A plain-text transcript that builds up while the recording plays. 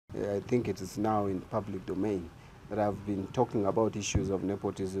I think it is now in public domain that I've been talking about issues of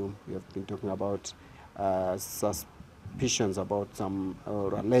nepotism. We have been talking about suspicions about some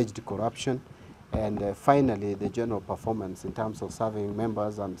alleged corruption, and finally the general performance in terms of serving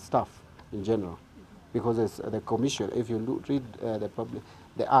members and staff in general. Because it's, the commission, if you read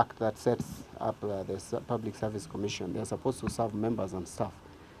the act that sets up the Public Service Commission, they're supposed to serve members and staff.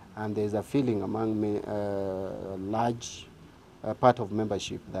 And there's a feeling among me, large part of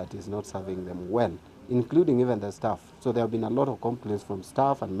membership that is not serving them well, including even the staff. So there have been a lot of complaints from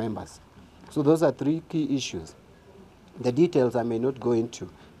staff and members. So those are three key issues. The details I may not go into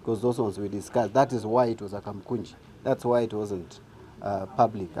because those ones we discussed. That is why it was a Kamkunji. That's why it wasn't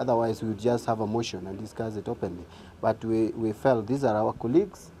public. Otherwise, we would just have a motion and discuss it openly. But we felt these are our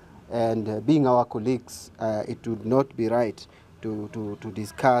colleagues, and being our colleagues, it would not be right to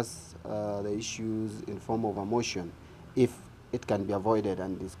discuss the issues in form of a motion if it can be avoided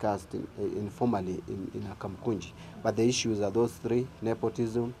and discussed informally in a Kamkunji. But the issues are those three: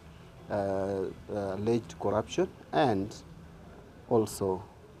 nepotism, alleged corruption, and also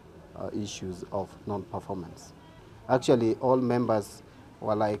issues of non-performance. Actually, all members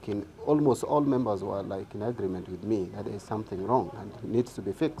were almost all members were in agreement with me that there is something wrong and it needs to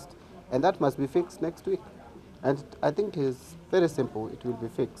be fixed. And that must be fixed next week. And I think it's very simple, it will be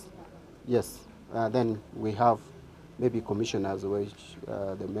fixed. Yes, then we have maybe commissioners which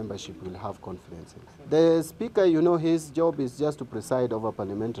the membership will have confidence in. The speaker, you know, his job is just to preside over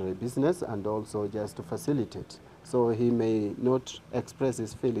parliamentary business and also just to facilitate. So he may not express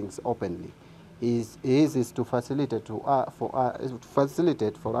his feelings openly. His is to facilitate for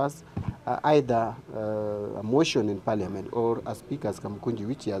us either a motion in parliament or a speaker's Kamkunji,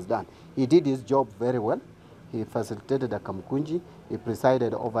 which he has done. He did his job very well. He facilitated a Kamkunji, he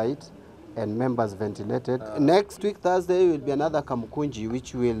presided over it, and members ventilated. Next week, Thursday, will be another Kamkunji,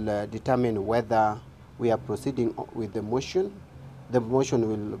 which will determine whether we are proceeding with the motion. The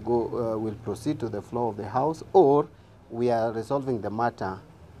motion will proceed to the floor of the House, or we are resolving the matter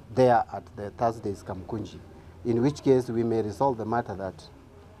there at the Thursday's Kamkunji. In which case, we may resolve the matter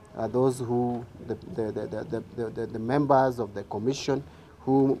that those who, the members of the commission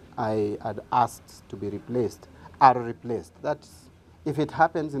whom I had asked to be replaced are replaced. That's, if it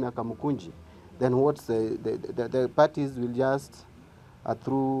happens in a Kamkunji, then what's the parties will just,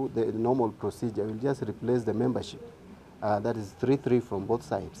 through the normal procedure, will just replace the membership. That is 3-3 from both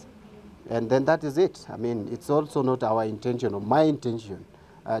sides. And then that is it. I mean, it's also not our intention or my intention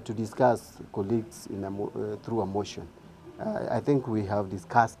to discuss colleagues through a motion. I think we have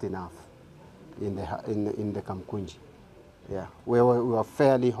discussed enough in the Kamkunji. Yeah, we were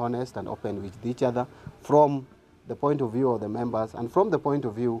fairly honest and open with each other from the point of view of the members and from the point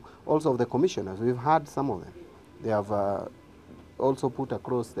of view also of the commissioners. We've had some of them. They have also put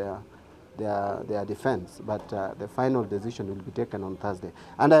across their defense, but the final decision will be taken on Thursday.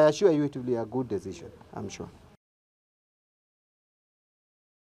 And I assure you it will be a good decision, I'm sure.